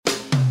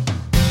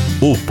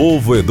O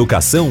POVO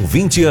Educação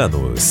 20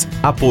 anos.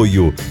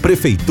 Apoio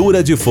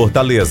Prefeitura de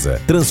Fortaleza,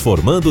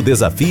 transformando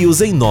desafios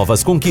em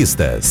novas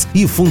conquistas.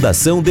 E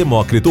Fundação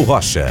Demócrito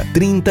Rocha,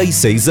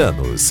 36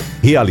 anos.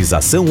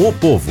 Realização O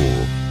Povo.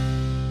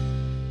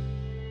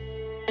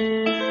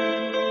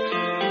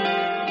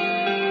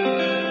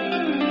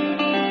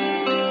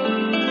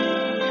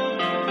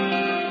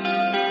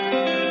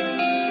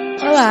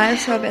 Olá, eu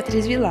sou a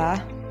Beatriz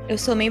Vilar. Eu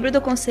sou membro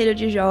do Conselho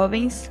de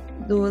Jovens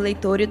do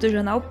Leitor e do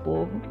Jornal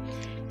Povo.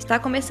 Está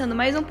começando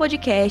mais um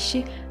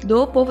podcast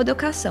do POVO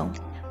Educação,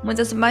 uma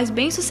das mais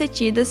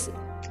bem-sucedidas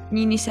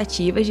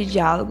iniciativas de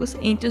diálogos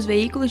entre os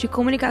veículos de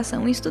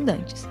comunicação e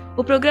estudantes.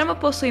 O programa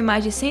possui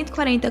mais de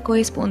 140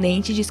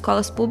 correspondentes de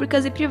escolas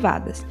públicas e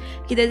privadas,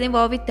 que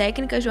desenvolvem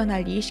técnicas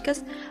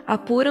jornalísticas,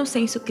 apuram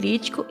senso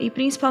crítico e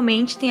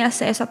principalmente têm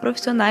acesso a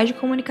profissionais de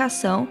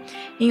comunicação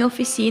em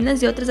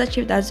oficinas e outras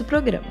atividades do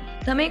programa.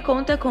 Também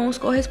conta com os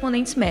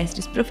correspondentes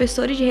mestres,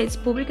 professores de redes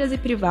públicas e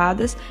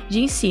privadas de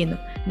ensino,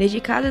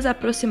 dedicados a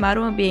aproximar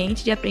o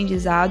ambiente de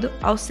aprendizado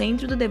ao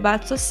centro do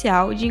debate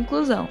social e de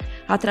inclusão,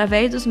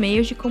 através dos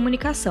meios de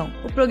comunicação.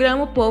 O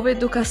programa POVO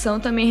Educação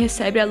também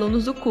recebe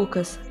alunos do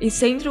CUCAS, e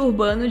Centro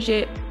Urbano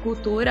de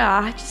Cultura,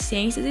 Arte,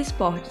 Ciências e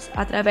Esportes,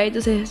 através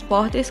dos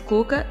repórteres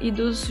CUCA e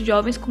dos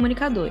jovens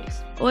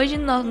comunicadores. Hoje,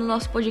 no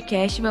nosso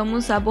podcast,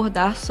 vamos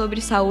abordar sobre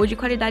saúde e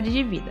qualidade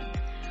de vida.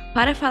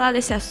 Para falar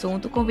desse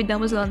assunto,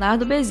 convidamos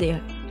Leonardo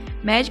Bezerra,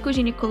 médico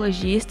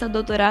ginecologista,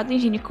 doutorado em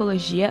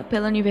ginecologia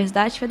pela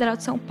Universidade Federal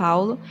de São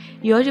Paulo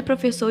e hoje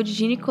professor de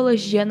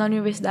ginecologia na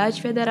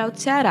Universidade Federal do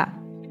Ceará.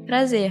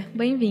 Prazer,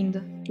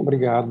 bem-vindo.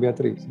 Obrigado,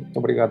 Beatriz. Muito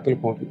obrigado pelo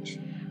convite.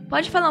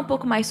 Pode falar um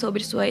pouco mais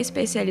sobre sua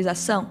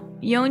especialização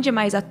e onde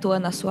mais atua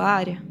na sua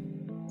área?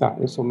 Tá,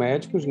 eu sou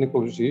médico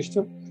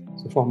ginecologista,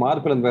 sou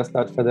formado pela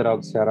Universidade Federal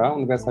do Ceará,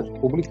 universidade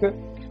pública,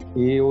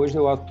 e hoje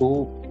eu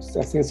atuo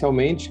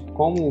essencialmente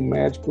como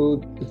médico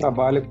que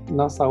trabalha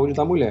na saúde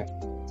da mulher.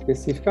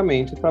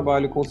 Especificamente,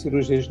 trabalho com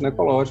cirurgia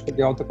ginecológica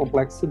de alta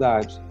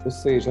complexidade, ou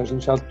seja, a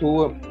gente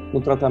atua no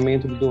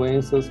tratamento de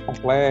doenças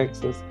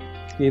complexas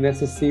que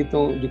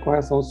necessitam de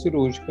correção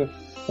cirúrgica,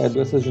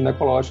 doenças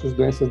ginecológicas,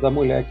 doenças da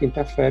mulher que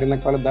interferem na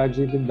qualidade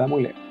de vida da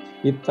mulher.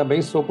 E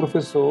também sou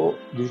professor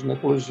de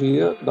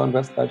ginecologia da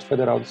Universidade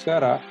Federal do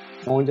Ceará,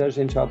 onde a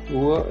gente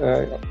atua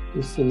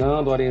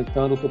ensinando,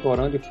 orientando,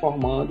 tutorando e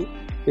formando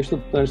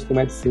estudantes de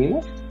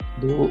medicina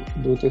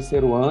do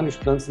terceiro ano,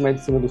 estudantes de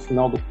medicina do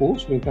final do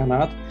curso, do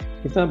internato,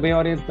 e também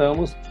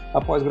orientamos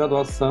a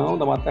pós-graduação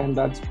da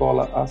maternidade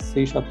escola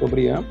Assis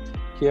Chateaubriand,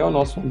 que é o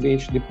nosso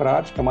ambiente de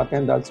prática. A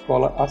maternidade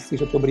escola Assis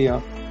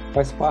Chateaubriand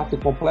faz parte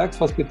do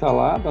complexo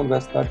hospitalar da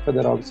Universidade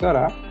Federal do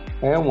Ceará,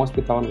 é um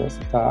hospital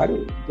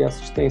universitário de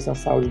assistência à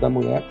saúde da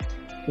mulher,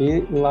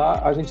 e lá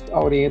a gente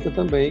orienta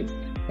também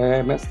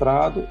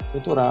mestrado,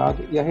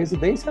 doutorado e a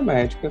residência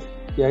médica,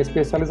 que é a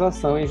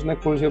especialização em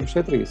ginecologia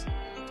obstetrícia.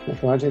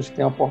 Então a gente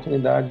tem a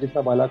oportunidade de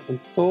trabalhar com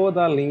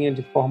toda a linha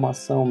de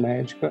formação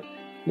médica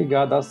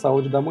ligada à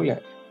saúde da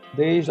mulher,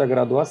 desde a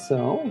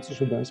graduação dos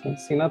estudantes de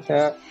medicina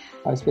até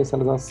a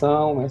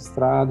especialização,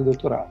 mestrado e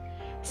doutorado.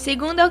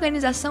 Segundo a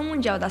Organização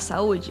Mundial da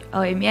Saúde,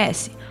 a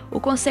OMS, o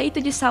conceito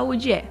de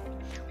saúde é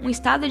um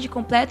estado de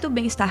completo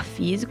bem-estar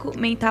físico,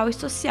 mental e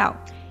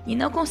social, e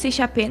não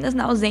consiste apenas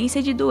na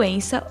ausência de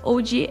doença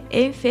ou de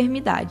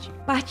enfermidade.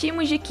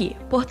 Partimos de que,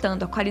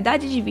 portanto, a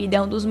qualidade de vida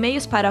é um dos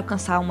meios para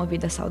alcançar uma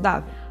vida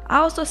saudável.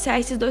 Ao associar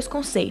esses dois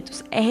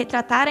conceitos, é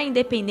retratar a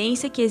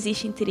independência que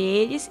existe entre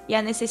eles e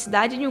a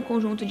necessidade de um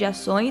conjunto de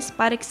ações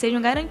para que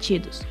sejam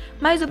garantidos.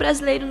 Mas o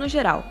brasileiro, no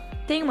geral,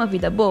 tem uma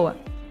vida boa?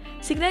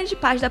 Se grande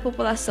parte da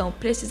população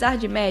precisar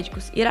de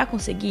médicos, irá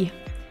conseguir?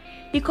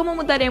 E como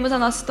mudaremos a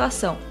nossa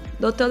situação?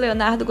 Dr.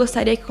 Leonardo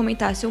gostaria que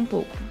comentasse um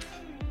pouco.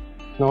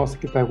 Nossa,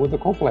 que pergunta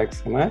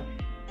complexa, né?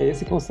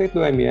 Esse conceito do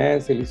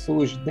OMS, ele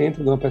surge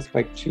dentro de uma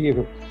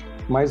perspectiva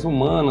mais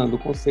humana do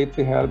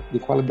conceito de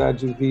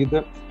qualidade de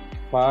vida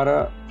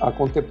para a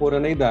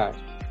contemporaneidade.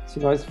 Se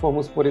nós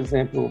formos, por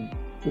exemplo,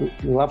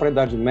 lá para a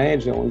Idade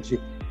Média, onde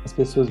as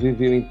pessoas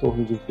viviam em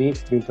torno de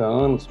 20, 30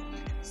 anos,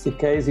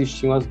 sequer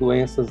existiam as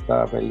doenças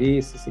da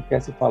velhice,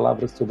 sequer se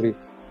falava sobre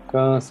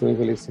câncer,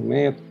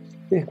 envelhecimento.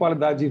 Ter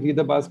qualidade de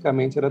vida,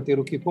 basicamente, era ter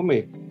o que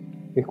comer.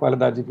 Ter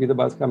qualidade de vida,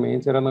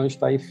 basicamente, era não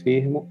estar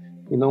enfermo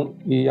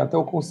e até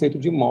o conceito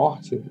de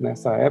morte,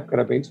 nessa época,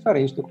 era bem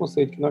diferente do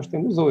conceito que nós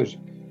temos hoje.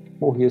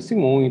 Morria-se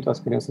muito, as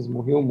crianças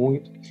morriam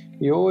muito.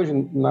 E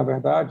hoje, na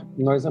verdade,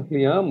 nós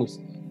ampliamos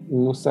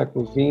no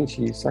século XX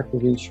e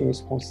século XXI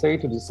esse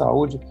conceito de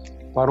saúde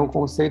para um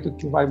conceito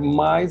que vai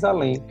mais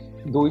além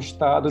do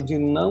estado de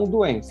não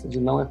doença, de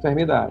não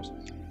enfermidade.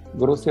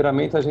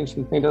 Grosseiramente, a gente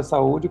entende a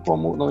saúde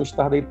como não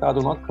estar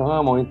deitado numa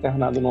cama ou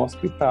internado no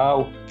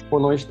hospital ou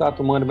não estar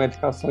tomando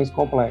medicações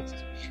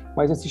complexas.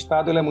 Mas esse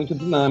estado ele é muito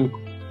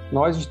dinâmico.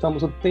 Nós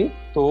estamos o tempo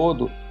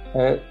todo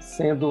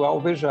sendo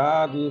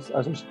alvejados,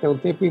 a gente tem o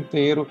tempo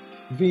inteiro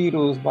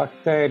vírus,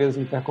 bactérias,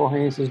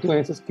 intercorrências,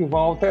 doenças que vão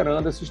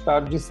alterando esse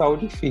estado de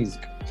saúde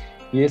física.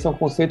 E esse é um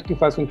conceito que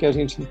faz com que a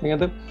gente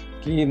entenda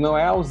que não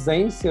é a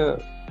ausência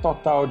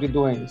total de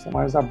doença,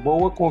 mas a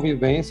boa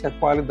convivência, a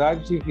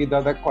qualidade de vida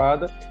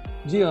adequada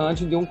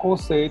diante de um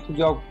conceito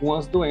de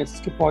algumas doenças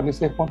que podem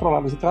ser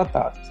controladas e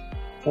tratadas.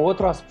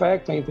 Outro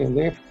aspecto é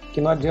entender que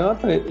não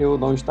adianta eu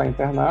não estar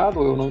internado,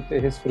 ou eu não ter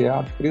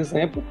resfriado, por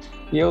exemplo,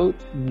 e eu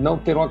não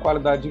ter uma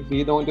qualidade de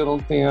vida onde eu não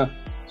tenha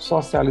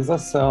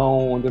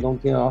socialização, onde eu não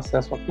tenha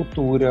acesso à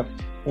cultura,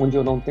 onde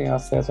eu não tenha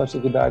acesso a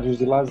atividades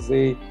de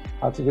lazer,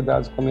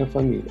 atividades com a minha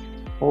família.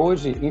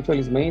 Hoje,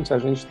 infelizmente, a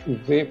gente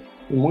vê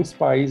em muitos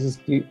países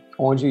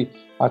onde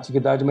a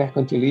atividade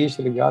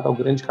mercantilista ligada ao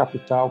grande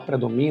capital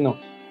predominam,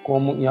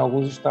 como em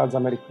alguns estados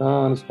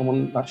americanos, como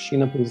na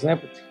China, por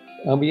exemplo,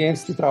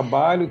 ambientes de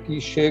trabalho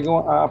que chegam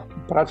a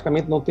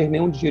praticamente não ter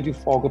nenhum dia de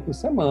folga por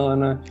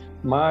semana,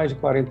 mais de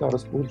 40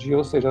 horas por dia,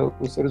 ou seja,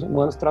 os seres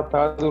humanos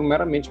tratados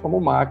meramente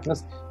como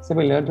máquinas,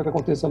 semelhante ao que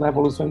aconteceu na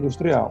Revolução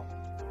Industrial.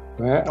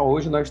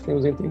 Hoje nós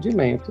temos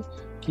entendimento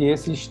que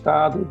esse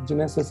estado de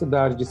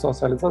necessidade de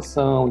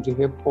socialização, de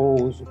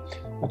repouso,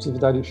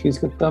 atividade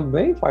física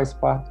também faz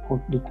parte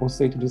do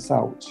conceito de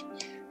saúde.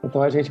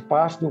 Então a gente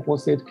parte de um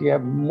conceito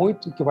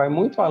que vai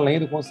muito além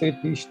do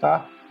conceito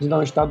de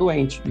não estar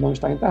doente, não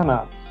estar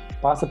internado.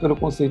 Passa pelo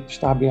conceito de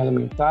estar bem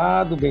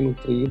alimentado, bem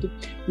nutrido,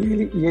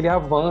 e ele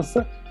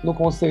avança no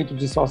conceito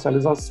de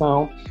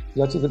socialização,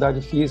 de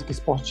atividade física,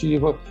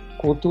 esportiva,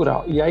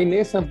 cultural. E aí,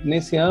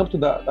 nesse âmbito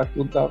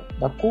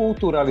da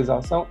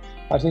culturalização,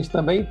 a gente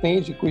também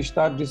entende que o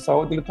estado de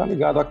saúde está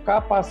ligado à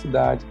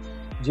capacidade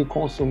de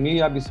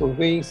consumir,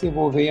 absorver e se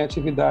envolver em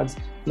atividades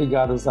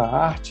ligadas à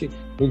arte,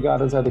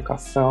 ligadas à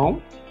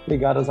educação,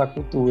 ligadas à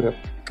cultura,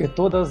 porque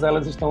todas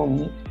elas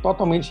estão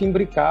totalmente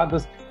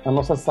imbricadas na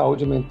nossa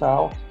saúde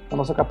mental, na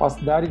nossa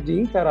capacidade de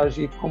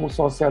interagir como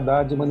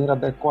sociedade de maneira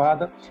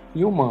adequada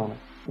e humana.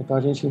 Então,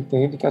 a gente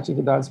entende que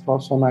atividades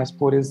profissionais,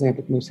 por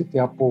exemplo, como eu citei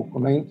há pouco,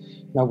 em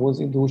algumas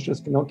indústrias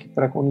que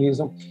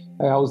preconizam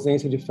a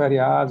ausência de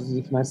feriados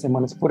e finais de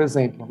semana, por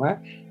exemplo,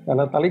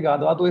 ela está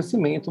ligada ao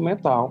adoecimento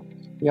mental.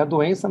 E a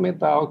doença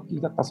mental, que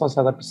está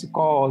associada a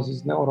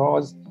psicoses,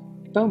 neuroses,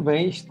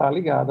 também está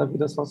ligada à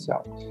vida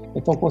social.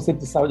 Então, o conceito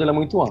de saúde é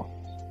muito amplo.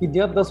 E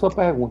diante da sua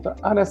pergunta,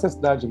 a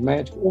necessidade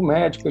médica, o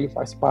médico ele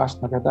faz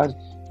parte, na verdade,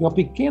 de uma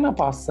pequena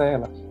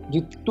parcela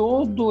de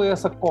toda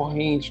essa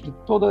corrente, de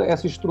toda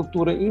essa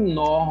estrutura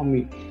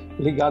enorme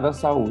ligada à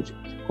saúde.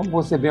 Como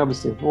você bem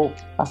observou,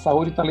 a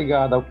saúde está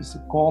ligada ao que se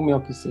come,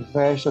 ao que se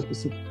veste, ao que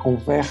se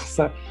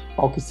conversa,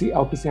 ao que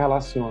se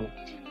relaciona.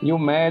 E o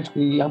médico,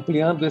 e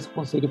ampliando esse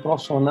conceito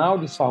profissional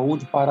de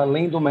saúde para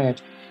além do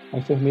médico, a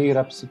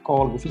enfermeira, a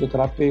psicóloga, o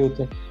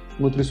fisioterapeuta,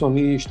 o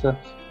nutricionista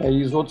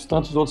e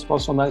tantos outros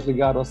profissionais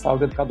ligados à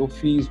saúde, educador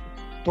físico,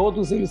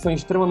 todos eles são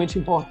extremamente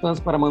importantes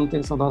para a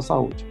manutenção da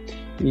saúde.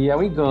 E é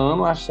um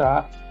engano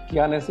achar que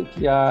há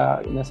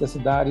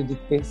necessidade de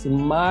ter-se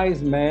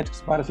mais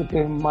médicos para se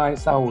ter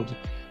mais saúde.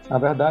 Na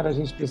verdade, a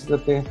gente precisa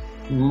ter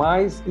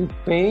mais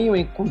empenho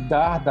em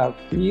cuidar da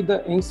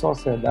vida em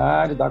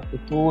sociedade, da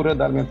cultura,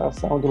 da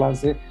alimentação, do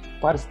lazer,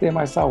 para se ter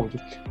mais saúde.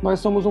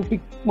 Nós somos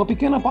uma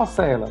pequena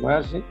parcela.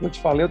 Como eu te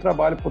falei, eu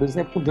trabalho, por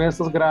exemplo, com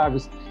doenças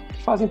graves,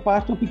 que fazem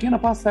parte de uma pequena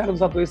parcela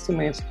dos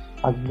adoecimentos.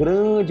 A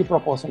grande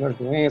proporção das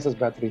doenças,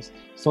 Beatriz,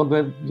 são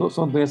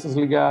doenças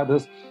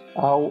ligadas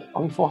ao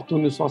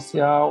infortúnio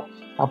social,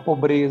 à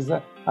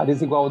pobreza, à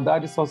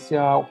desigualdade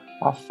social,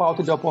 à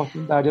falta de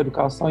oportunidade de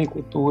educação e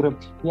cultura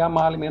e à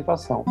má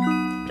alimentação.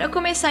 Para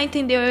começar a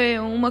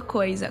entender uma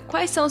coisa,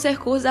 quais são os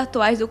recursos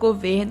atuais do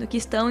governo que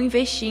estão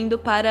investindo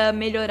para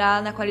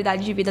melhorar na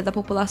qualidade de vida da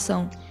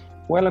população?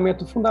 O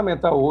elemento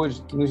fundamental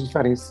hoje que nos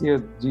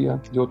diferencia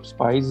de outros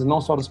países, não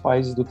só dos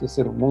países do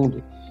terceiro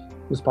mundo,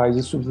 dos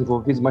países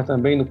subdesenvolvidos, mas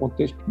também no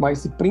contexto,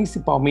 mas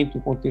principalmente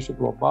no contexto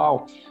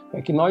global,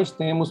 é que nós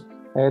temos,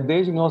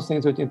 desde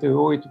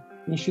 1988,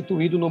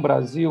 instituído no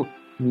Brasil,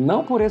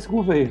 não por esse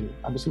governo,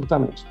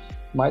 absolutamente,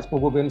 mas por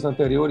governos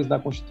anteriores da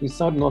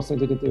Constituição de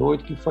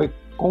 1988, que foi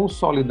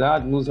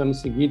consolidado nos anos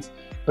seguintes,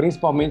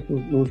 principalmente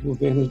nos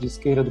governos de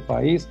esquerda do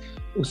país,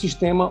 o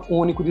Sistema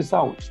Único de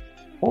Saúde.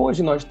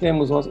 Hoje nós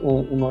temos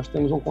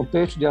um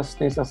contexto de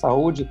assistência à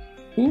saúde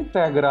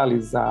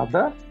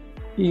integralizada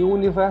e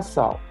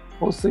universal,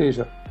 ou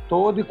seja,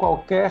 todo e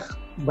qualquer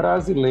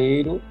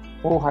brasileiro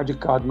ou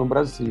radicado no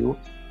Brasil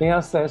tem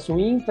acesso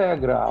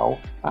integral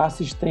à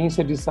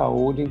assistência de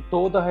saúde em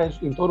todo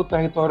o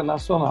território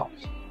nacional,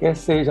 quer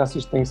seja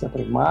assistência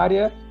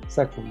primária,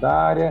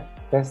 secundária,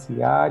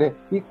 terciária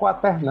e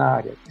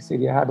quaternária, que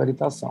seria a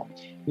reabilitação.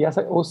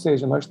 Ou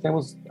seja, nós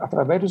temos,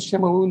 através do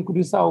Sistema Único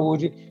de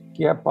Saúde,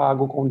 que é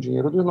pago com o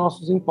dinheiro dos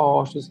nossos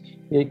impostos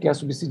e que é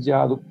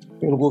subsidiado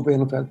pelo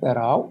governo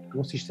federal,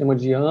 um sistema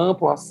de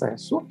amplo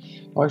acesso.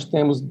 Nós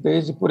temos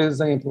desde, por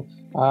exemplo,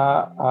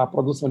 a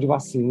produção de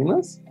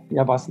vacinas e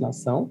a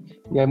vacinação,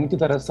 e é muito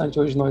interessante,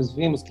 hoje nós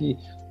vimos que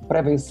a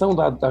prevenção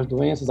das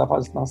doenças, a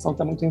vacinação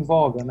está muito em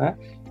voga,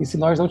 E se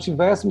nós não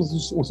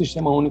tivéssemos um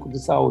sistema único de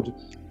saúde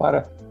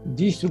para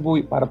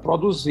distribuir, para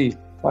produzir,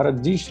 para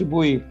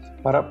distribuir,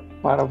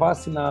 para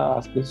vacinar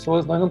as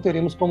pessoas, nós não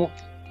teríamos como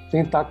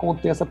tentar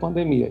conter essa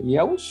pandemia. E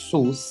é o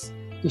SUS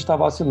que está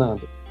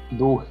vacinando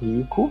do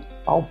rico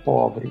ao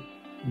pobre,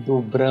 do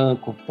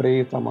branco,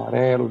 preto,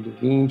 amarelo, do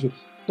índio,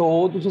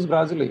 todos os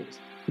brasileiros.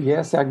 E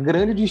essa é a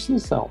grande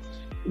distinção.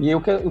 E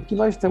o que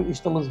nós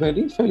estamos vendo,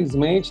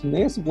 infelizmente,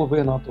 nesse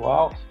governo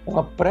atual, é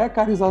uma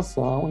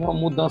precarização e uma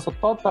mudança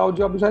total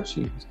de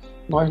objetivos.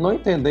 Nós não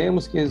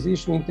entendemos que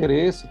existe um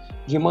interesse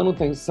de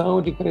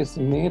manutenção, de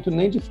crescimento,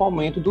 nem de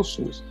fomento do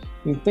SUS.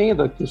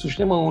 Entenda que o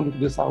Sistema Único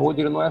de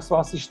Saúde ele não é só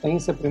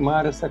assistência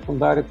primária,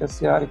 secundária,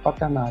 terciária e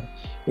quaternária.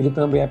 Ele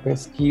também é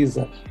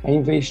pesquisa, é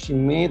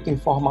investimento em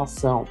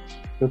formação.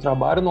 Eu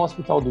trabalho no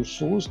Hospital do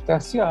SUS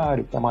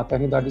terciário, que é a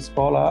maternidade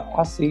escola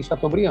Assis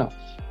Chateaubriand,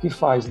 que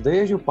faz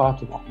desde o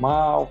parto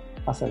normal,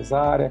 a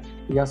cesárea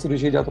e a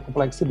cirurgia de alta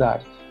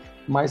complexidade.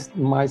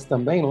 Mas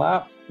também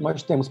lá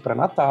nós temos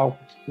pré-natal,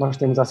 nós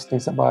temos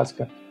assistência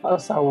básica à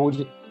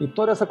saúde e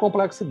toda essa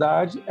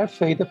complexidade é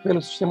feita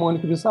pelo Sistema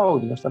Único de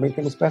Saúde. Nós também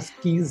temos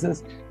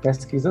pesquisas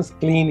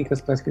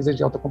clínicas, pesquisas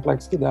de alta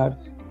complexidade.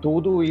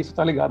 Tudo isso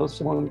está ligado ao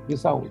Sistema Único de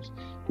Saúde.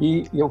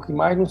 E o que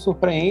mais nos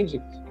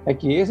surpreende é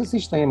que esse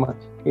sistema,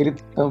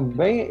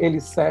 ele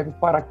serve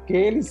para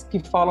aqueles que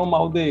falam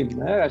mal dele,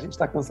 né? A gente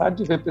está cansado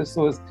de ver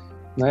pessoas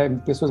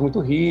muito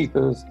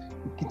ricas,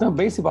 que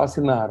também se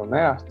vacinaram,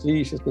 né?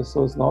 Artistas,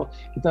 pessoas novas,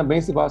 que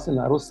também se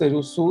vacinaram. Ou seja,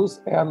 o SUS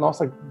é a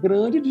nossa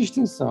grande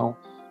distinção,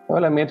 é o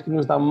elemento que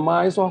nos dá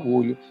mais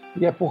orgulho,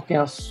 e é porque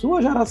a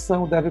sua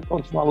geração deve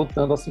continuar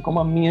lutando, assim como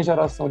a minha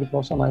geração de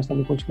profissionais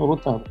também continua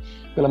lutando,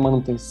 pela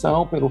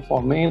manutenção, pelo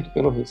fomento,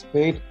 pelo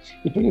respeito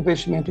e pelo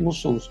investimento no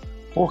SUS.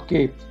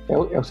 Porque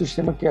é o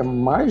sistema que é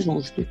mais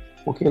justo,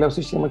 porque ele é o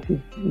sistema que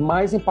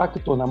mais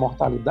impactou na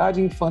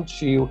mortalidade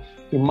infantil,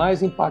 que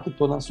mais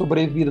impactou na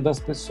sobrevida das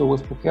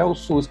pessoas, porque é o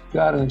SUS que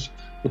garante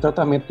o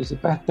tratamento dos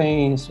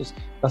hipertensos,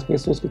 das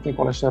pessoas que têm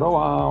colesterol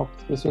alto,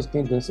 das pessoas que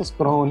têm doenças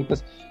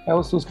crônicas, é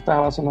o SUS que está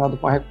relacionado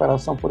com a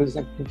recuperação, por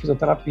exemplo, com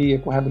fisioterapia,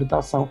 com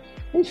reabilitação,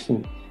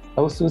 enfim. É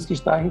o SUS que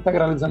está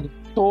integralizando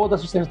toda a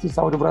assistência de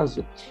saúde do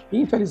Brasil.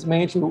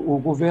 Infelizmente, o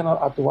governo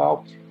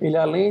atual, ele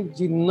além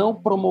de não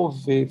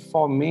promover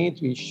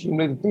fomento e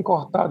estímulo, ele tem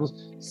cortado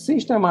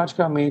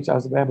sistematicamente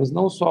as verbas,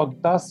 não só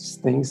da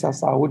assistência à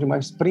saúde,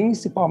 mas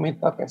principalmente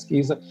da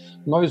pesquisa.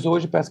 Nós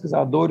hoje,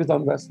 pesquisadores da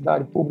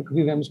universidade pública,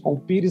 vivemos com o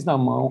pires na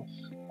mão,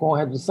 com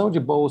redução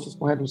de bolsas,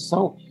 com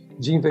redução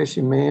de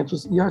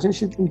investimentos, e a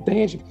gente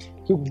entende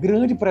que o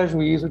grande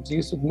prejuízo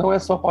disso não é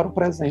só para o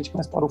presente,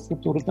 mas para o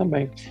futuro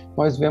também.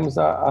 Nós vemos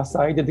a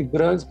saída de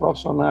grandes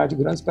profissionais, de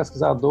grandes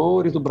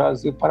pesquisadores do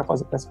Brasil para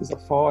fazer pesquisa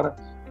fora,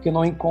 que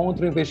não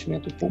encontram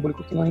investimento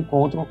público, que não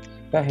encontram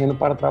terreno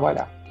para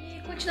trabalhar.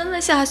 E continuando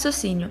nesse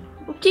raciocínio,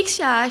 o que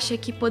você acha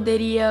que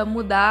poderia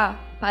mudar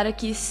para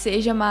que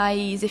seja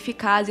mais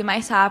eficaz e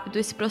mais rápido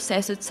esse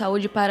processo de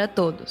saúde para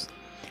todos?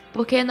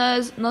 Porque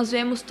nós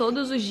vemos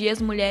todos os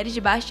dias mulheres de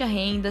baixa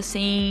renda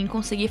sem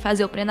conseguir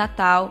fazer o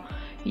pré-natal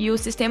e o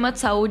sistema de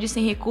saúde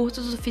sem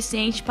recursos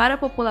suficientes para a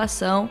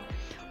população,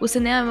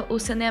 o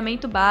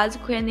saneamento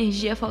básico e a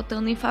energia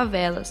faltando em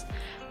favelas,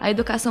 a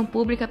educação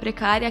pública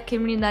precária e a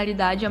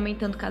criminalidade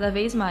aumentando cada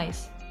vez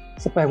mais.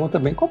 Essa pergunta é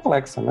bem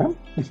complexa, né?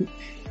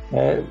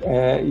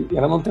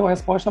 Ela não tem uma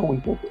resposta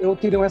única. Eu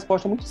teria uma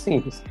resposta muito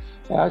simples.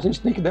 A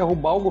gente tem que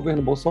derrubar o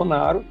governo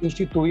Bolsonaro,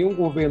 instituir um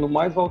governo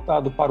mais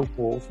voltado para o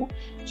povo,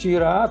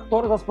 tirar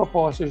todas as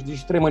propostas de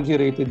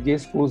extrema-direita de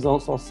exclusão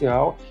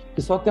social,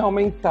 que só tem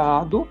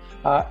aumentado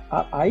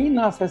a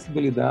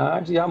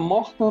inacessibilidade, a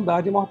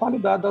mortandade e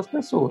mortalidade das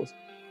pessoas.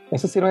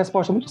 Essa seria uma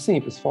resposta muito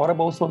simples. Fora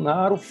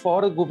Bolsonaro,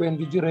 fora o governo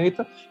de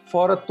direita,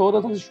 fora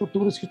todas as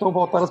estruturas que estão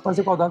voltadas para a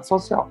desigualdade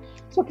social.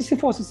 Só que se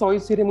fosse só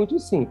isso, seria muito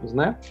simples,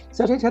 né?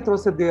 Se a gente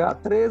retroceder a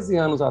 13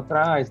 anos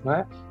atrás,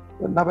 né?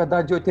 Na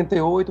verdade, de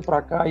 88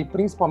 para cá, e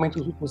principalmente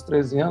os últimos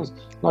 13 anos,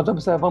 nós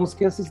observamos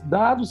que esses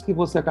dados que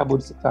você acabou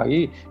de citar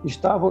aí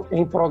estavam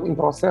em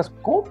processo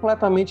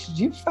completamente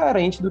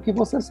diferente do que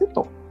você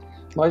citou.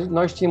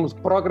 Nós tínhamos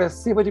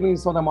progressiva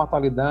diminuição da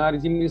mortalidade,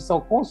 diminuição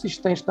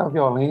consistente da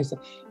violência,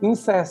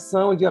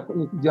 inserção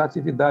de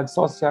atividades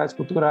sociais,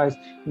 culturais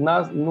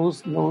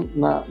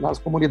nas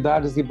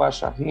comunidades de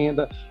baixa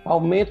renda,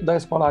 aumento da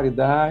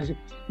escolaridade,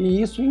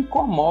 e isso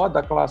incomoda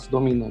a classe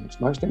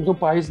dominante. Nós temos um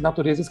país de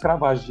natureza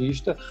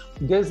escravagista,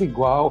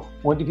 desigual,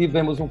 onde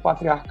vivemos um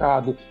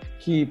patriarcado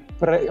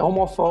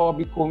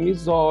homofóbico,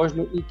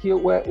 misógino, e que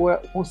o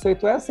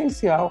conceito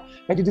essencial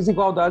é de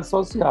desigualdade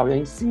social. E é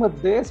em cima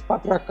desse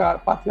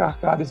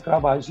patriarcado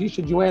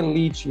escravagista, de uma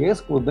elite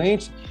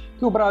excludente,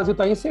 que o Brasil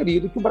está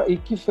inserido e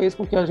que fez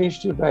com que a gente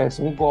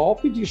tivesse um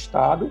golpe de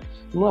Estado,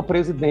 uma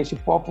presidente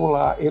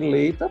popular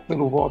eleita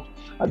pelo voto.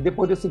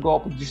 Depois desse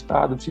golpe de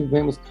Estado,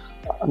 tivemos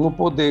no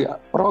poder,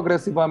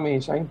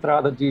 progressivamente, a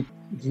entrada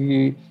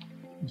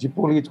de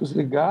políticos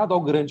ligados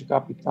ao grande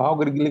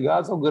capital,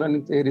 ligados ao grande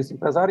interesse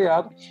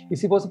empresariado, e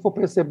se você for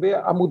perceber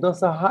a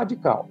mudança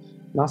radical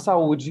na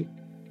saúde,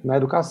 na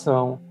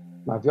educação,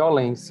 na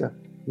violência,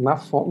 na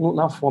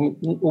fome,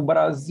 o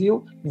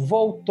Brasil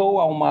voltou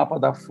ao mapa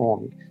da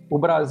fome. O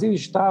Brasil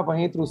estava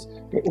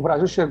o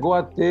Brasil chegou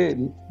a ter,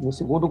 no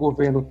segundo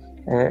governo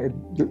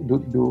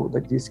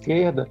de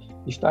esquerda,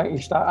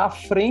 está à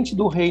frente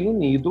do Reino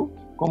Unido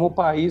como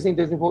país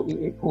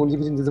com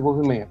níveis de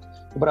desenvolvimento.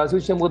 O Brasil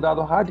tinha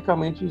mudado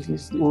radicalmente os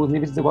níveis de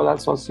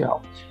desigualdade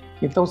social.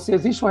 Então, se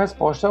existe uma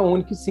resposta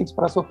única e simples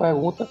para a sua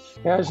pergunta,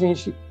 é a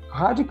gente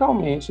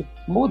radicalmente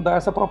mudar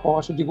essa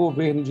proposta de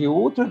governo de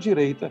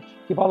ultradireita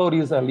que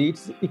valoriza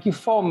elites e que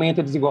fomenta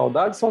a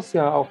desigualdade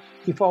social,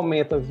 que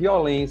fomenta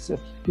violência,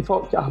 que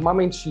é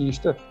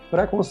armamentista,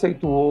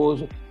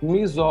 preconceituoso,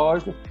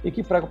 misógino e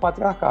que prega o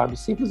patriarcado.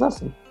 Simples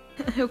assim.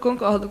 Eu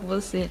concordo com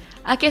você.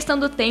 A questão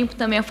do tempo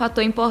também é um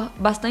fator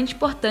bastante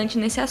importante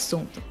nesse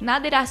assunto.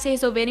 Nada irá se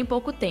resolver em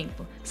pouco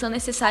tempo. São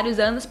necessários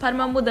anos para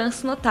uma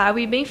mudança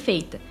notável e bem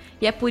feita.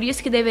 E é por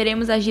isso que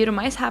deveremos agir o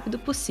mais rápido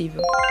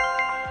possível.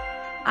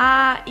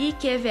 A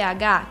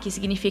IQVH, que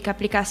significa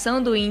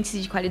Aplicação do Índice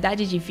de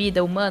Qualidade de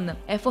Vida Humana,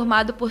 é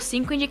formado por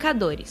 5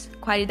 indicadores: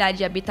 qualidade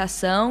de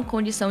habitação,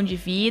 condição de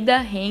vida,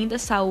 renda,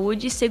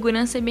 saúde,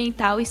 segurança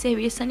ambiental e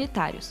serviços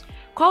sanitários.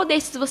 Qual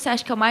desses você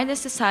acha que é o mais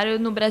necessário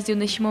no Brasil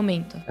neste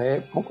momento?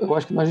 Eu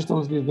acho que nós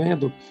estamos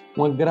vivendo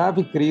uma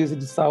grave crise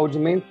de saúde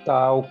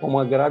mental, com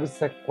uma grave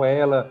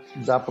sequela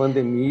da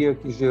pandemia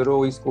que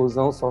gerou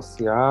exclusão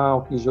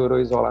social, que gerou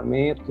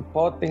isolamento, que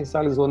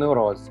potencializou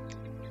neurose.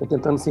 Estou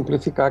tentando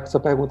simplificar, que sua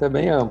pergunta é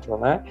bem ampla,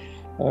 né?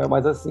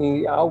 Mas,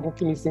 assim, algo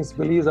que me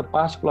sensibiliza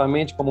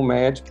particularmente como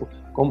médico,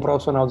 como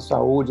profissional de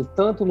saúde,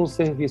 tanto no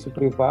serviço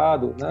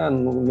privado, né,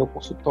 no meu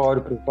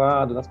consultório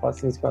privado, nas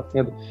pacientes que eu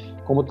atendo,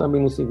 como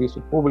também no serviço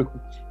público,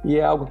 e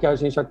é algo que a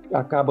gente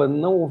acaba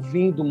não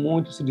ouvindo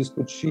muito se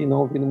discutir,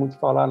 não ouvindo muito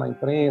falar na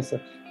imprensa,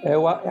 é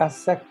a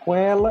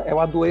sequela, é o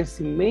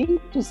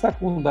adoecimento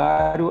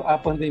secundário à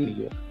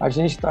pandemia. A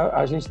gente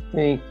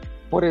tem,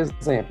 por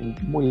exemplo,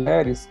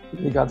 mulheres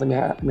ligadas à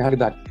minha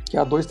realidade, que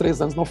há 2,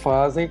 3 anos não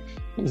fazem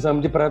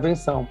exame de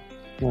prevenção,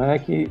 né?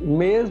 Que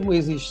mesmo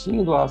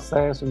existindo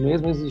acesso,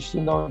 mesmo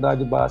existindo a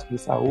unidade básica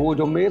de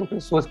saúde, ou mesmo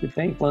pessoas que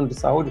têm plano de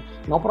saúde,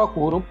 não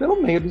procuram pelo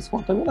medo de se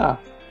contaminar.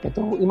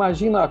 Então,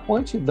 imagina a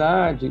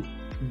quantidade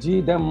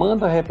de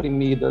demanda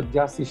reprimida de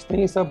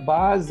assistência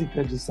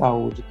básica de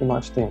saúde que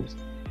nós temos.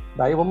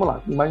 Daí, vamos lá,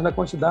 imagina a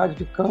quantidade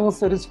de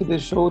cânceres que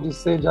deixou de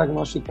ser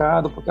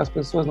diagnosticado porque as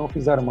pessoas não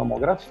fizeram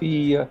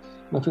mamografia,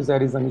 não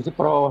fizeram exames de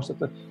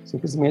próstata,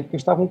 simplesmente porque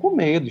estavam com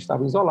medo,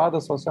 estavam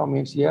isoladas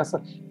socialmente. E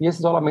esse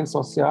isolamento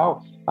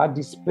social, a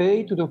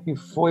despeito do que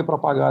foi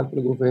propagado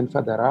pelo governo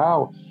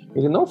federal,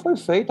 ele não foi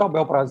feito ao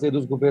bel prazer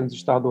dos governos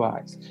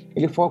estaduais.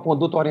 Ele foi uma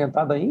conduta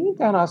orientada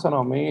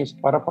internacionalmente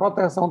para a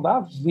proteção da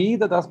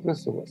vida das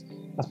pessoas.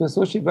 As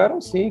pessoas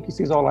tiveram, sim, que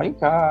se isolar em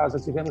casa,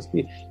 tivemos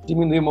que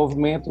diminuir o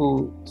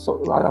movimento,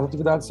 as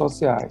atividades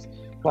sociais.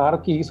 Claro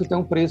que isso tem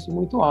um preço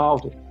muito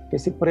alto.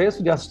 Esse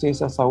preço de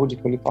assistência à saúde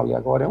que eu lhe falei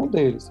agora é um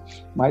deles.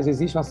 Mas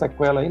existe uma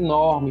sequela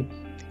enorme,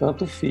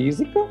 tanto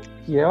física,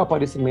 que é o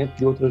aparecimento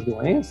de outras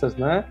doenças,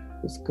 né?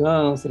 Os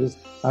cânceres,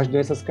 as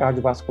doenças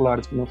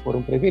cardiovasculares que não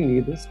foram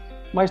prevenidas,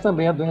 mas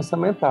também a doença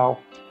mental.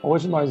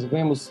 Hoje nós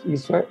vemos,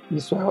 isso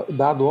é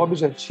dado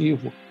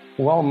objetivo,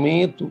 o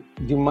aumento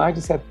de mais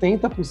de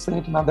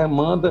 70% na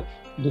demanda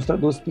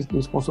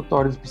dos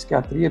consultórios de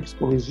psiquiatria,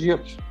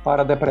 psicologia,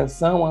 para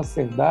depressão,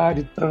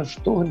 ansiedade,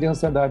 transtorno de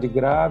ansiedade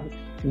grave,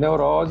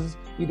 neuroses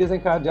e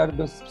desencadear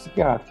doenças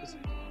psiquiátricas.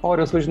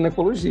 Ora, eu sou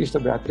ginecologista,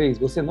 Beatriz,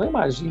 você não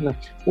imagina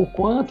o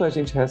quanto a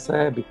gente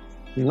recebe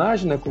na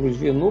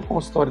ginecologia, no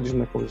consultório de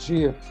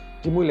ginecologia,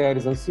 de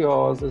mulheres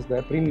ansiosas,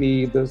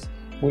 deprimidas,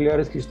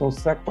 mulheres que estão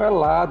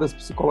sequeladas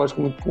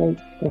psicologicamente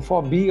com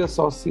fobia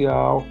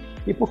social.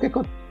 E por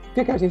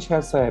que a gente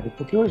recebe?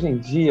 Porque hoje em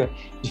dia,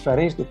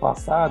 diferente do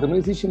passado, não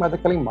existe mais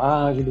aquela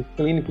imagem do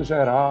clínico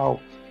geral,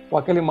 ou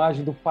aquela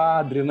imagem do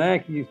padre, né,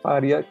 que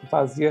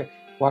fazia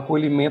o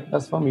acolhimento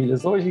das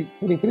famílias. Hoje,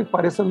 por incrível que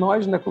pareça,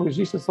 nós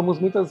ginecologistas somos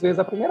muitas vezes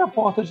a primeira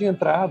porta de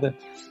entrada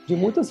de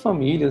muitas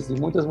famílias, de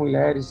muitas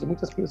mulheres, de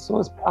muitas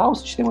pessoas ao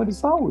sistema de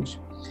saúde.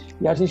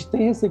 E a gente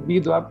tem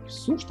recebido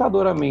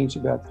assustadoramente,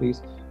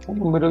 Beatriz, um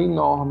número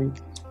enorme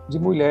de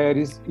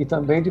mulheres e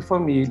também de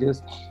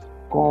famílias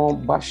com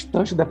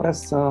bastante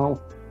depressão,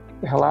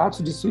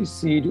 relatos de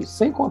suicídio,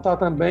 sem contar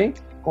também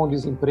com o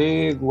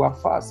desemprego,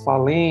 as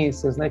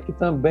falências, né, que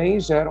também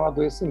geram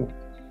adoecimento.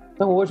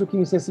 Então, hoje, o que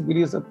me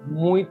sensibiliza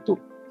muito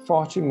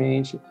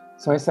fortemente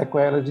são as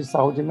sequelas de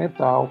saúde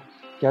mental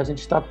que a gente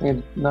está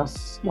tendo na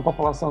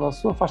população da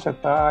sua faixa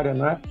etária,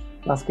 né?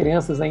 Nas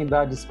crianças em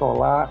idade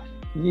escolar.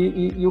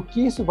 E o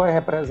que isso vai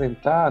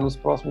representar nos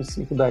próximos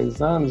 5,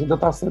 10 anos ainda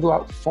está sendo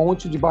a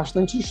fonte de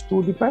bastante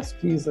estudo e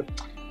pesquisa.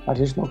 A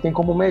gente não tem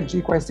como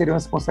medir quais seriam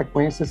as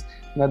consequências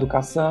na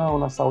educação,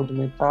 na saúde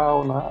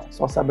mental, na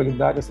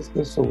sociabilidade dessas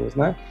pessoas,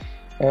 né?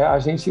 A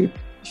gente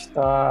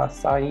está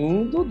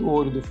saindo do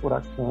olho do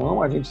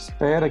furacão, a gente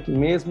espera que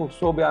mesmo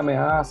sob a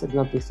ameaça de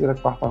uma terceira,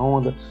 quarta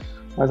onda,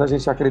 mas a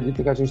gente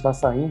acredita que a gente está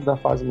saindo da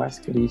fase mais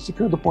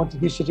crítica do ponto de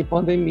vista de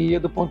pandemia,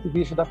 do ponto de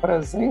vista da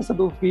presença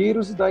do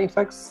vírus, da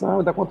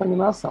infecção e da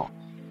contaminação.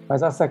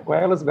 Mas as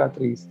sequelas,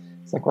 Beatriz,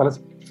 sequelas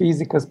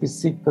físicas,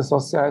 psíquicas,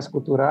 sociais,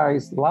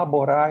 culturais,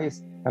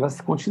 laborais, elas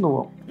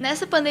continuam.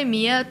 Nessa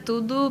pandemia,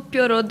 tudo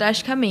piorou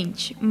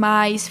drasticamente,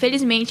 mas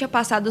felizmente, ao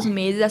passar dos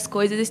meses, as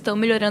coisas estão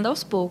melhorando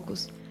aos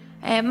poucos.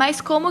 Mas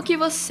como que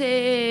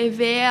você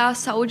vê a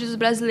saúde dos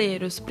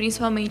brasileiros,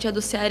 principalmente a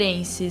dos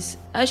cearenses?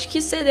 Acho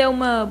que você deu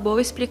uma boa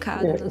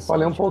explicada. Eu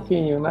falei um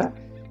pouquinho, né?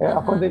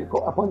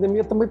 A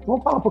pandemia também,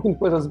 vamos falar um pouquinho de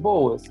coisas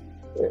boas?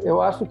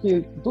 Eu acho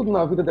que tudo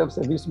na vida deve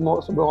ser visto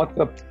sob uma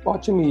ótica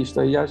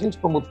otimista, e a gente,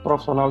 como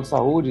profissional de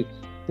saúde,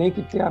 tem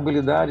que ter a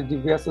habilidade de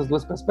ver essas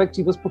duas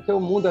perspectivas, porque o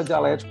mundo é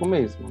dialético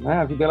mesmo, né?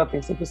 A vida ela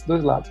tem sempre esses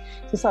dois lados.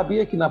 Você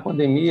sabia que na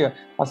pandemia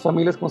as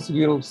famílias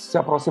conseguiram se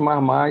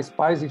aproximar mais,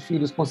 pais e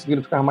filhos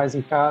conseguiram ficar mais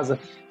em casa,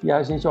 e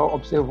a gente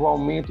observou o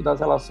aumento das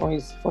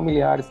relações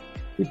familiares,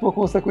 e por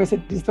consequência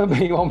disso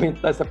também o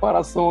aumento das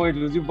separações,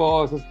 dos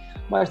divórcios,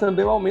 mas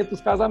também o aumento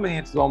dos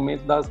casamentos, o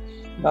aumento das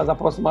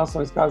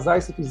aproximações.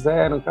 Casais se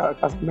fizeram,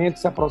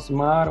 casamentos se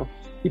aproximaram,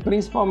 e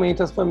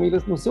principalmente as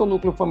famílias, no seu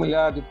núcleo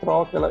familiar de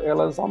troca,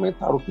 elas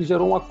aumentaram, o que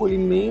gerou um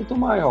acolhimento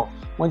maior,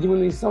 uma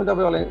diminuição da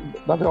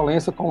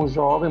violência com o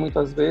jovem,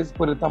 muitas vezes,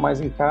 por ele estar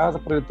mais em casa,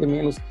 por ele ter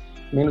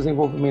menos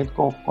envolvimento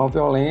com a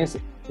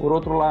violência. Por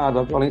outro lado,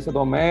 a violência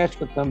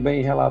doméstica,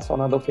 também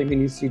relacionada ao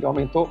feminicídio,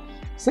 aumentou.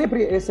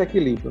 Sempre esse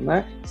equilíbrio,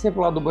 né?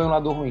 Sempre o lado bom e o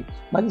lado ruim.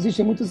 Mas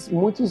existem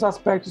muitos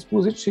aspectos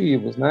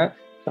positivos, né?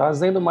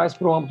 Trazendo mais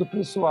para o âmbito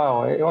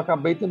pessoal. Eu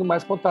acabei tendo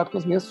mais contato com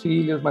as minhas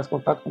filhas, mais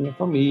contato com a minha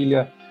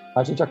família.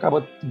 A gente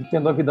acaba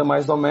tendo a vida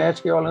mais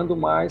doméstica e olhando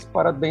mais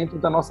para dentro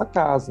da nossa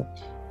casa.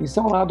 Isso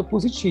é um lado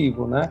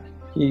positivo, né?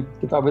 Que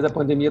talvez a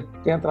pandemia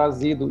tenha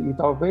trazido, e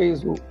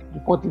talvez do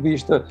ponto de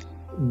vista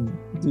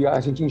de a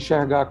gente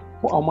enxergar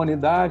a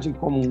humanidade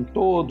como um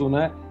todo,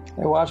 né?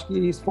 Eu acho que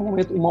isso foi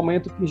um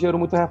momento que gerou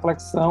muita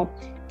reflexão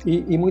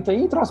e muita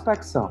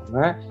introspecção,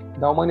 né?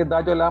 Da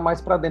humanidade olhar mais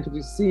para dentro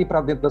de si,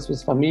 para dentro das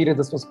suas famílias,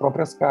 das suas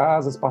próprias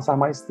casas, passar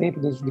mais tempo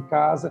dentro de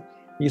casa.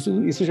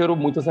 Isso gerou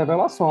muitas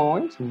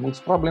revelações, muitos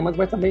problemas,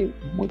 mas também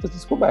muitas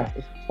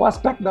descobertas. O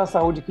aspecto da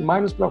saúde que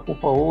mais nos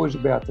preocupa hoje,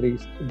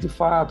 Beatriz, de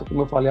fato,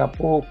 como eu falei há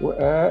pouco,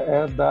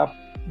 é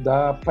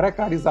da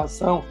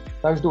precarização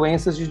das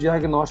doenças de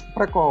diagnóstico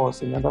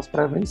precoce, né, das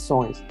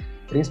prevenções,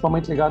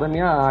 principalmente ligada à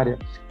minha área.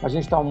 A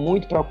gente está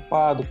muito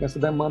preocupado com essa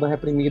demanda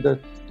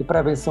reprimida de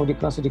prevenção de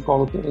câncer de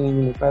colo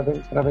uterino,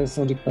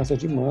 prevenção de câncer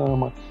de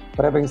mama,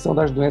 prevenção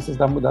das doenças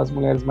das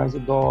mulheres mais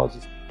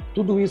idosas.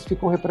 Tudo isso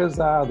ficou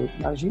represado.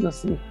 Imagina,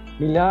 assim,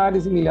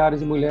 milhares e milhares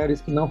de mulheres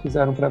que não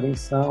fizeram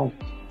prevenção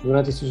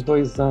durante esses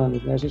 2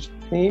 anos, né? A gente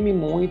teme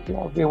muito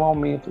haver um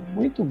aumento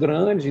muito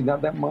grande da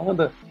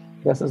demanda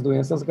dessas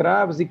doenças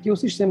graves e que o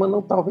sistema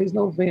talvez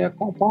não venha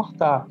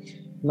comportar,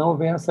 não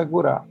venha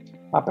assegurar.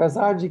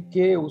 Apesar de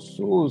que o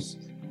SUS,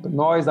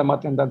 nós da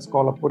maternidade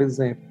escola, por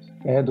exemplo,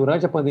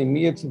 durante a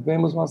pandemia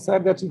tivemos uma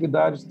série de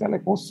atividades de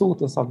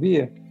teleconsulta,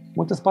 sabia?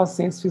 Muitas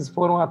pacientes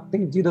foram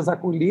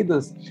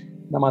acolhidas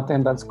na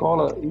maternidade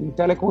escola em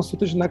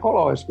teleconsultas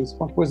ginecológicas.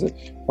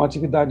 Uma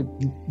atividade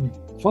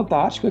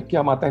fantástica que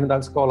a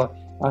maternidade escola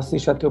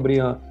Assis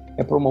Chateaubriand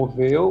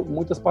promoveu.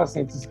 Muitas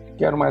pacientes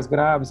que eram mais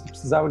graves, que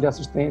precisavam de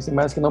assistência,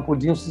 mas que não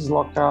podiam se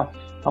deslocar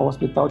ao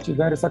hospital,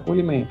 tiveram esse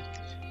acolhimento.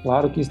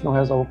 Claro que isso não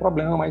resolve o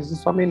problema, mas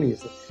isso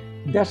ameniza.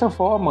 Desta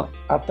forma,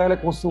 a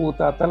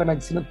teleconsulta, a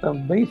telemedicina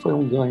também foi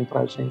um ganho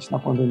para a gente na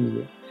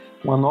pandemia.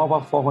 Uma nova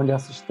forma de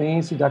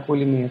assistência e de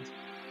acolhimento.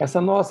 Essa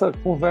nossa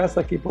conversa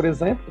aqui, por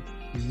exemplo,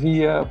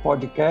 via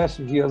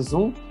podcast, via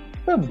Zoom,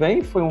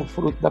 também foi um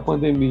fruto da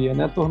pandemia,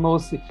 né?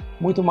 Tornou-se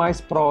muito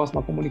mais próximo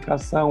a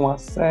comunicação, o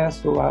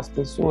acesso às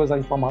pessoas, à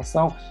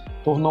informação,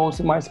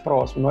 tornou-se mais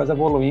próximo. Nós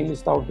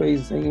evoluímos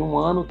talvez em 1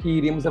 ano que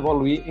iríamos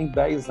evoluir em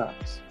 10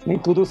 anos. Nem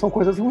tudo são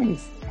coisas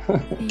ruins.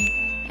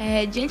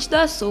 Diante do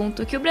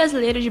assunto, o que o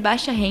brasileiro de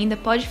baixa renda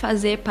pode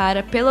fazer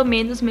para, pelo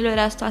menos,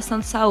 melhorar a situação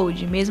de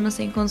saúde, mesmo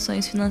sem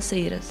condições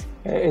financeiras?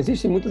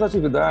 Existem muitas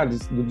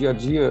atividades do dia a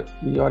dia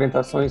e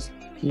orientações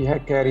que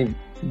requerem,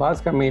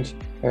 basicamente,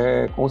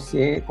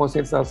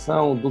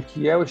 conscientização do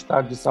que é o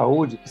estado de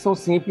saúde, que são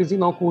simples e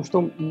não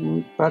custam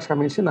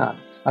praticamente nada.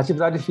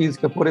 Atividade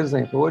física, por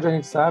exemplo. Hoje a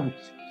gente sabe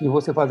que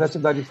você fazer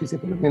atividade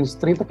física pelo menos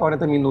 30 a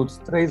 40 minutos,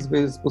 3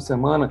 vezes por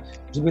semana,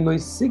 diminui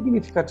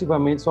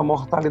significativamente sua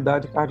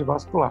mortalidade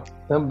cardiovascular.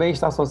 Também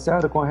está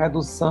associada com a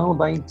redução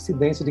da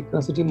incidência de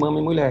câncer de mama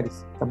em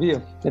mulheres,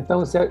 sabia?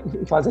 Então,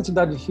 fazer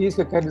atividade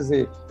física quer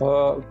dizer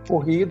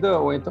corrida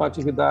ou então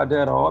atividade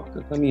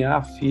aeróbica,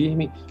 caminhar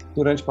firme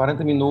durante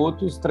 40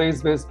 minutos,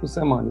 3 vezes por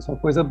semana. Isso é uma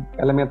coisa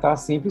elementar,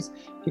 simples,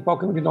 que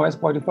qualquer um de nós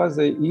pode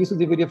fazer. E isso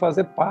deveria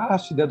fazer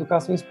parte da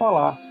educação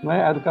escolar, não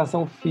é? A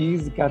educação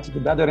física, a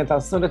atividade, a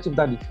orientação de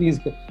atividade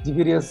física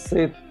deveria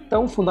ser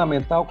tão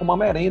fundamental como a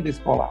merenda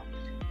escolar,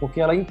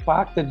 porque ela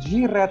impacta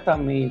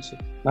diretamente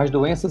nas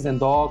doenças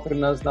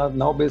endócrinas,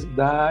 na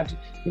obesidade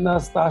e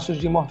nas taxas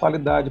de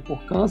mortalidade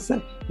por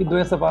câncer e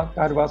doença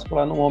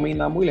cardiovascular no homem e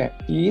na mulher.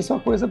 E isso é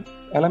uma coisa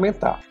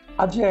elementar.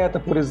 A dieta,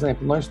 por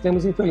exemplo, nós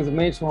temos,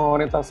 infelizmente, uma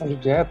orientação de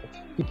dieta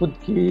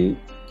que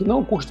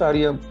não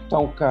custaria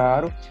tão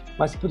caro,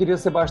 mas que poderia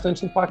ser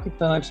bastante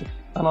impactante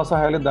na nossa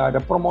realidade.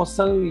 A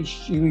promoção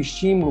e o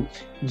estímulo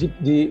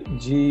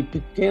de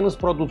pequenos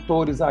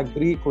produtores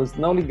agrícolas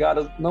não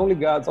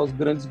ligados aos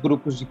grandes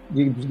grupos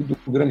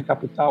do grande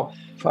capital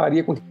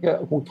faria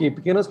com que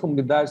pequenas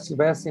comunidades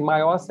tivessem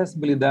maior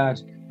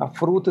acessibilidade a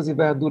frutas e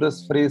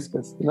verduras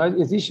frescas.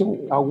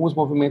 Existem alguns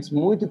movimentos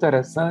muito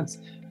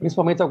interessantes,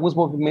 principalmente alguns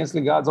movimentos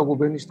ligados ao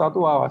governo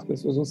estadual, as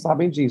pessoas não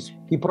sabem disso,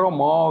 que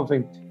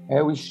promovem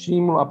é o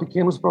estímulo a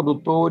pequenos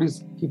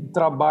produtores que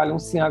trabalham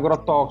sem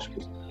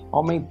agrotóxicos,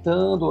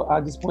 aumentando a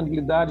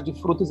disponibilidade de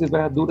frutas e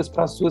verduras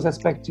para as suas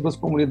respectivas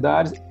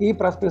comunidades e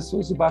para as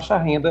pessoas de baixa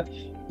renda,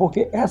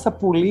 porque essa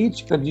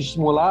política de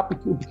estimular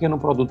o pequeno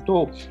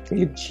produtor,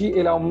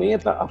 ele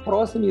aumenta a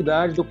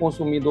proximidade do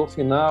consumidor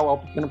final ao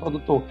pequeno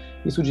produtor.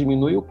 Isso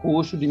diminui o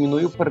custo,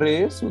 diminui o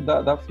preço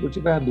da fruta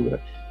e verdura.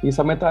 Isso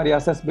aumentaria a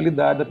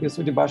acessibilidade da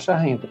pessoa de baixa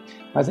renda.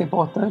 Mas é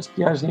importante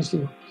que a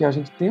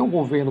gente tenha um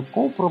governo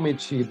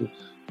comprometido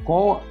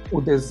com o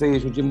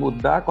desejo de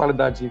mudar a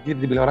qualidade de vida,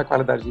 de melhorar a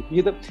qualidade de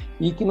vida,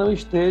 e que não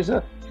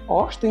esteja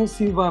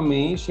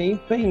ostensivamente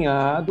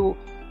empenhado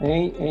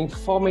em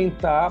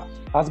fomentar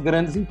as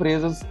grandes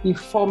empresas e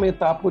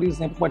fomentar, por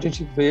exemplo, como a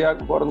gente vê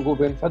agora no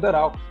governo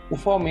federal, o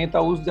fomento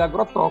ao uso de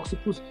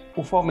agrotóxicos,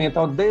 o fomento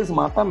ao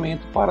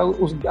desmatamento para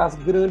as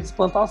grandes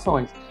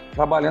plantações,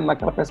 trabalhando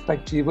naquela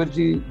perspectiva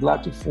de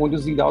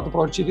latifúndios e de alta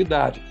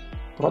produtividade,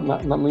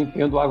 no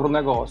empenho do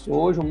agronegócio.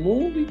 Hoje o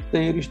mundo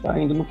inteiro está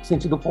indo no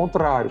sentido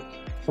contrário.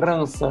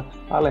 França,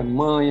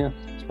 Alemanha,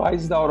 os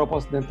países da Europa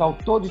Ocidental,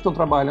 todos estão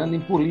trabalhando em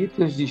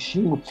políticas de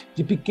estímulo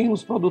de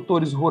pequenos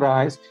produtores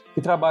rurais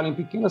que trabalham em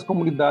pequenas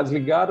comunidades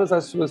ligadas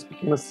às suas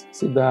pequenas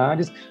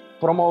cidades,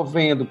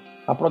 promovendo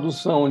a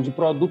produção de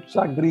produtos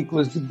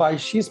agrícolas de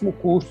baixíssimo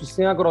custo,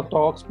 sem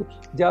agrotóxico,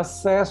 de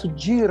acesso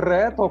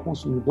direto ao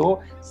consumidor,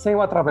 sem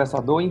o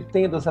atravessador,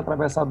 entenda-se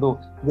atravessador,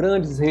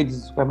 grandes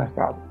redes de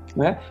supermercado,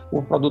 né?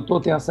 O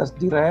produtor tem acesso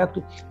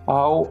direto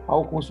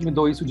ao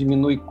consumidor, isso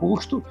diminui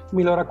custo,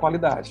 melhora a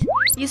qualidade.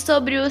 E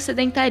sobre o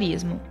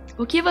sedentarismo?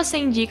 O que você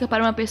indica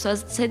para uma pessoa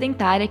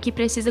sedentária que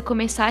precisa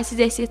começar a se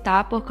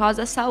exercitar por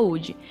causa da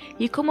saúde?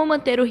 E como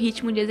manter o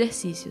ritmo de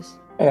exercícios?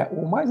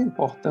 O mais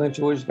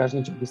importante hoje que a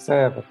gente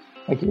observa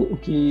é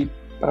que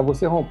para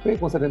você romper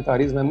com o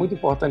sedentarismo é muito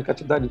importante que a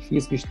atividade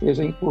física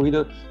esteja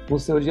incluída no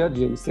seu dia a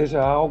dia e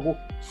seja algo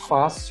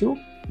fácil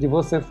de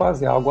você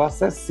fazer, algo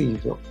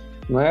acessível,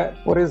 não é?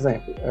 Por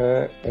exemplo,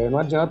 não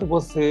adianta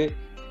você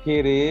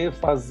querer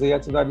fazer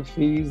atividade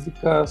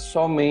física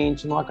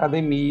somente numa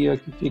academia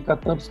que fica a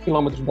tantos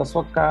quilômetros da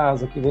sua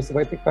casa, que você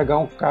vai ter que pegar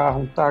um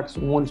carro, um táxi,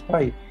 um ônibus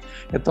para ir.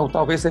 Então,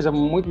 talvez seja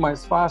muito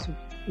mais fácil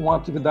uma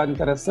atividade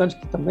interessante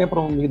que também é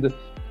promovida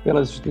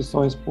pelas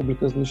instituições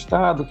públicas no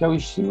Estado, que é o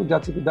estímulo de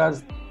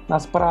atividades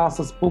nas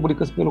praças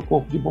públicas pelo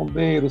Corpo de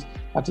Bombeiros,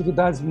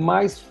 atividades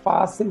mais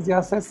fáceis e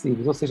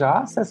acessíveis, ou seja, a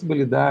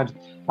acessibilidade,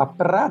 a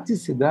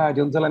praticidade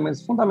é um dos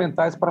elementos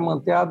fundamentais para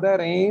manter a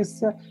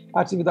aderência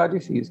à atividade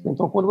física.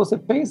 Então, quando você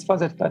pensa em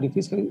fazer atividade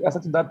física, essa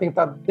atividade tem que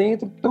estar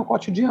dentro do seu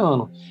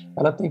cotidiano,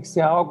 ela tem que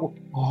ser algo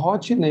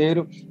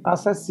rotineiro,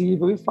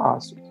 acessível e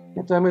fácil.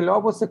 Então, é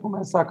melhor você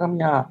começar a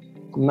caminhar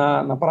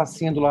na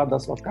pracinha do lado da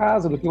sua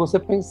casa do que você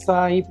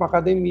pensar em ir para uma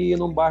academia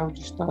num bairro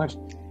distante.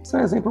 Isso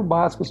é um exemplo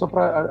básico só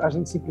para a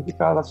gente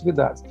simplificar as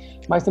atividades.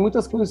 Mas tem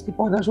muitas coisas que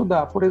podem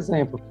ajudar. Por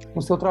exemplo,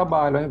 no seu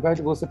trabalho, ao invés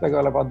de você pegar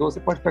o elevador, você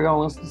pode pegar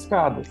um lance de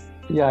escadas.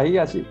 E aí,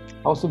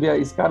 ao subir a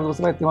escada,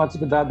 você vai ter uma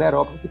atividade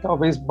aeróbica que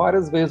talvez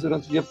várias vezes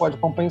durante o dia pode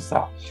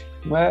compensar.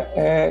 Não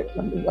é?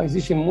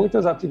 Existem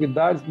muitas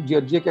atividades do dia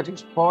a dia que a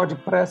gente pode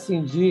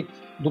prescindir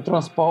do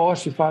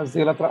transporte e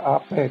fazê-la a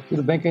pé.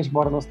 Tudo bem que a gente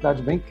mora numa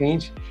cidade bem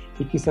quente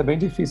e que isso é bem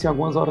difícil em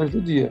algumas horas do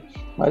dia,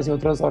 mas em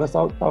outras horas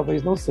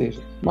talvez não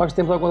seja. Nós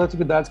temos algumas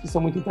atividades que são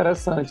muito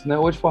interessantes, né?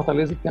 Hoje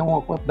Fortaleza tem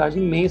uma quantidade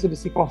imensa de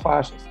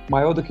ciclofaixas,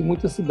 maior do que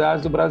muitas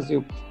cidades do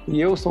Brasil. E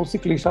eu sou um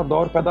ciclista,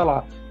 adoro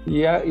pedalar.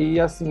 E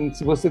assim,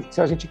 se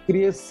a gente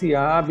cria esse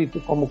hábito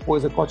como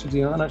coisa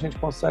cotidiana, a gente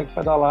consegue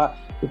pedalar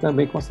e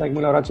também consegue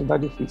melhorar a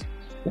atividade física.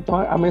 Então,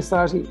 a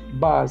mensagem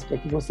básica é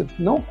que você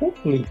não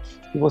complique,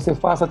 que você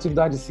faça a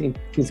atividade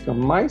física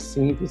mais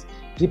simples,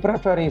 de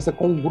preferência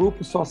com um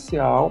grupo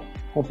social,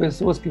 com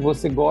pessoas que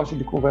você gosta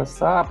de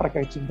conversar para que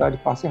a atividade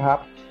passe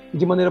rápido, e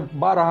de maneira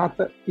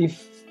barata e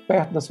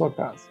perto da sua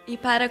casa. E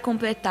para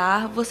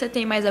completar, você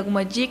tem mais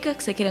alguma dica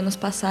que você queira nos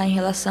passar em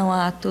relação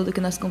a tudo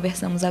que nós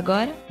conversamos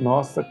agora?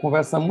 Nossa,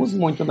 conversamos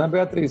muito, né,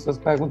 Beatriz? Suas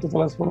perguntas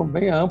elas foram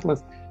bem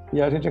amplas.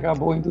 E a gente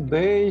acabou indo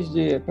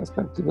desde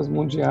perspectivas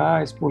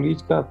mundiais,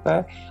 políticas,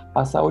 até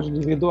a saúde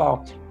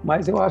individual.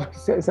 Mas eu acho que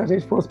se a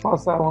gente fosse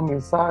passar uma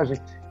mensagem,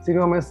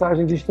 seria uma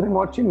mensagem de extremo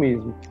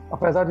otimismo.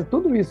 Apesar de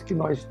tudo isso que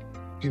nós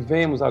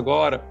vivemos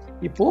agora,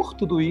 e por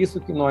tudo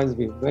isso que nós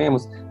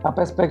vivemos, a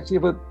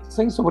perspectiva,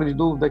 sem sombra de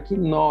dúvida, é que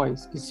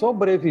nós, que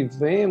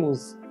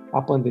sobrevivemos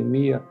à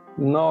pandemia,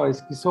 nós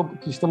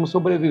que estamos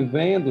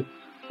sobrevivendo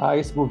a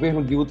esse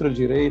governo de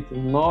ultradireita,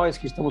 nós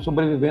que estamos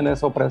sobrevivendo a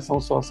essa opressão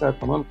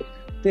socioeconômica,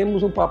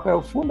 temos um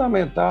papel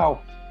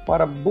fundamental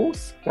para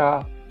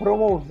buscar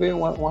promover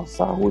uma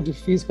saúde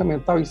física,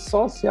 mental e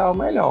social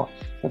melhor.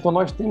 Então,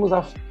 nós temos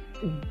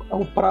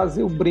o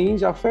prazer, o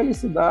brinde, a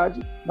felicidade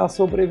da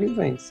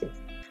sobrevivência.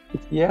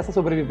 E essa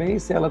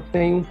sobrevivência, ela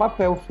tem um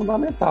papel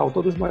fundamental.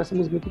 Todos nós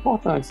somos muito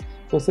importantes.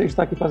 Você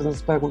está aqui fazendo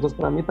as perguntas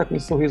para mim, está com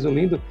esse sorriso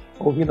lindo,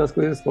 ouvindo as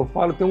coisas que eu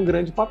falo, tem um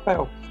grande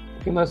papel.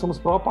 Porque nós somos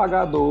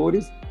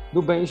propagadores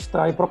do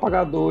bem-estar e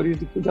propagadores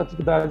de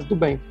atividades do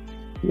bem.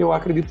 E eu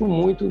acredito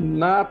muito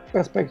na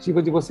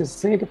perspectiva de você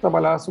sempre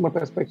trabalhar uma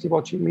perspectiva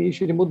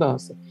otimista de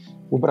mudança.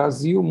 O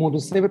Brasil, o mundo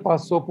sempre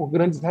passou por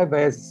grandes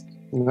reveses,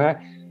 não é?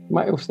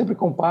 Mas eu sempre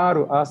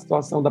comparo a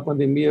situação da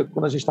pandemia,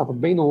 quando a gente estava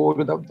bem no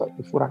olho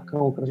do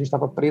furacão, quando a gente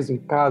estava preso em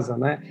casa,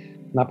 né?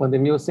 Na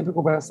pandemia, eu sempre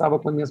conversava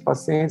com minhas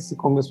pacientes e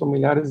com meus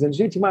familiares, dizendo,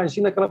 gente,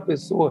 imagina aquela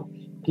pessoa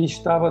que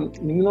estava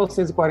em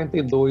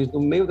 1942, no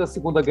meio da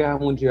Segunda Guerra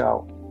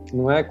Mundial,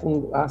 não é?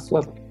 Com a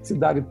sua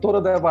cidade toda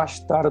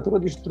devastada, toda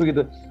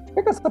destruída. O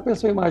que essa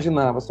pessoa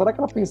imaginava? Será que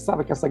ela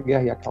pensava que essa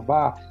guerra ia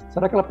acabar?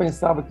 Será que ela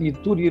pensava que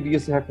tudo iria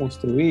se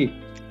reconstruir?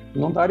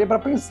 Não daria para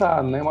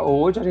pensar, né?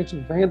 Hoje, a gente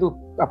vendo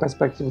a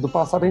perspectiva do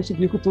passado, a gente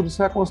viu que tudo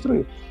se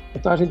reconstruiu.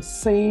 Então, a gente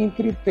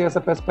sempre tem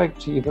essa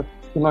perspectiva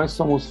que nós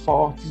somos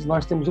fortes,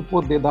 nós temos o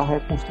poder da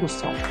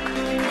reconstrução.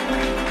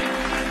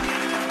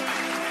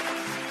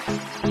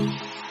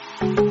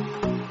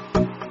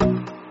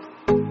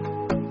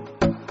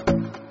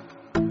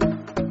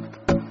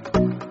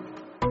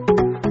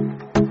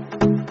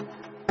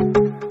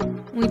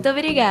 Muito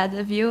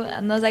obrigada, viu?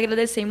 Nós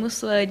agradecemos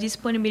sua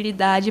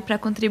disponibilidade para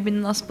contribuir no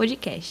nosso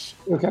podcast.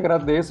 Eu que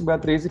agradeço,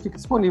 Beatriz, e fico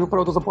disponível para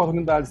outras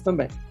oportunidades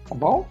também, tá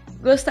bom?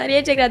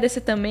 Gostaria de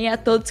agradecer também a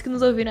todos que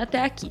nos ouviram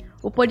até aqui.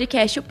 O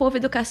podcast O POVO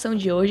Educação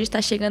de hoje está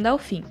chegando ao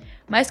fim.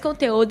 Mais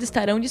conteúdos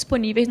estarão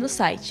disponíveis no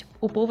site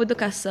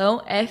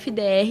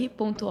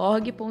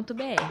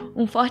opovoeducação.fdr.org.br.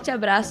 Um forte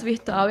abraço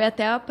virtual e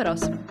até a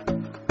próxima.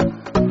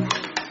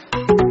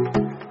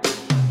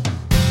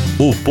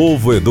 O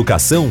POVO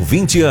Educação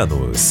 20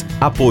 anos.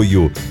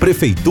 Apoio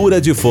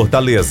Prefeitura de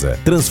Fortaleza,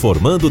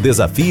 transformando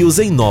desafios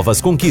em novas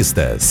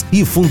conquistas.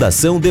 E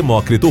Fundação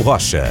Demócrito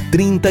Rocha,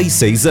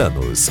 36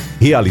 anos.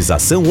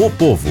 Realização O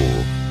POVO.